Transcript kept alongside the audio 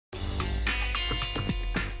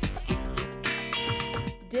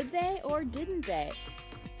Did they or didn't they?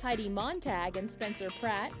 Heidi Montag and Spencer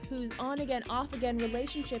Pratt, whose on-again, off-again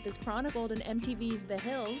relationship is chronicled in MTV's The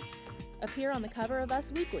Hills, appear on the cover of Us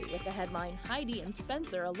Weekly with the headline, "Heidi and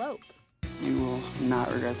Spencer Elope." You will not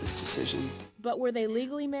regret this decision. But were they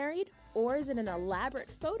legally married, or is it an elaborate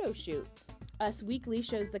photo shoot? Us Weekly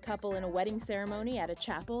shows the couple in a wedding ceremony at a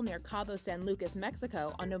chapel near Cabo San Lucas,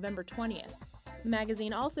 Mexico on November 20th. The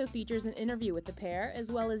magazine also features an interview with the pair,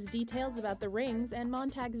 as well as details about the rings and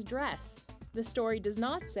Montag's dress. The story does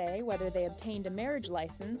not say whether they obtained a marriage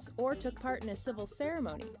license or took part in a civil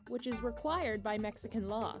ceremony, which is required by Mexican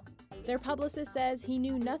law. Their publicist says he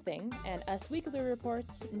knew nothing, and Us Weekly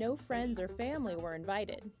reports no friends or family were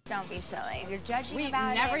invited. Don't be silly. You're judging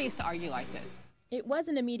about it. We never used to argue like this. It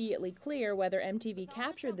wasn't immediately clear whether MTV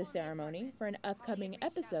captured the ceremony for an upcoming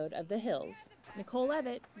episode of The Hills. Nicole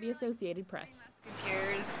Levitt, The Associated Press.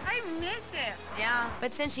 Cheers. I miss it. Yeah.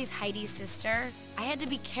 But since she's Heidi's sister, I had to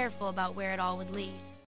be careful about where it all would lead.